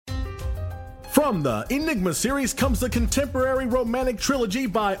From the Enigma series comes the contemporary romantic trilogy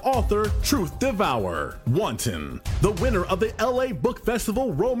by author Truth Devour. Wantin, the winner of the LA Book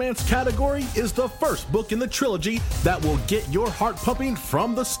Festival romance category, is the first book in the trilogy that will get your heart pumping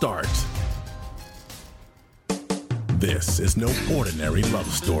from the start. This is no ordinary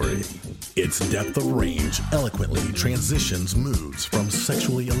love story. Its depth of range eloquently transitions moods from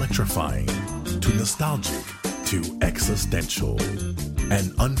sexually electrifying to nostalgic to existential.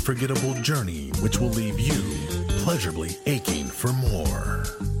 An unforgettable journey which will leave you pleasurably aching for more.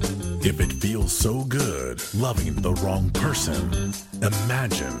 If it feels so good loving the wrong person,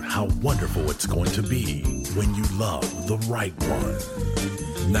 imagine how wonderful it's going to be when you love the right one.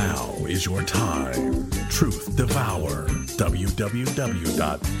 Now is your time. Truth Devour.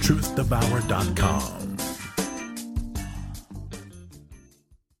 www.truthdevour.com.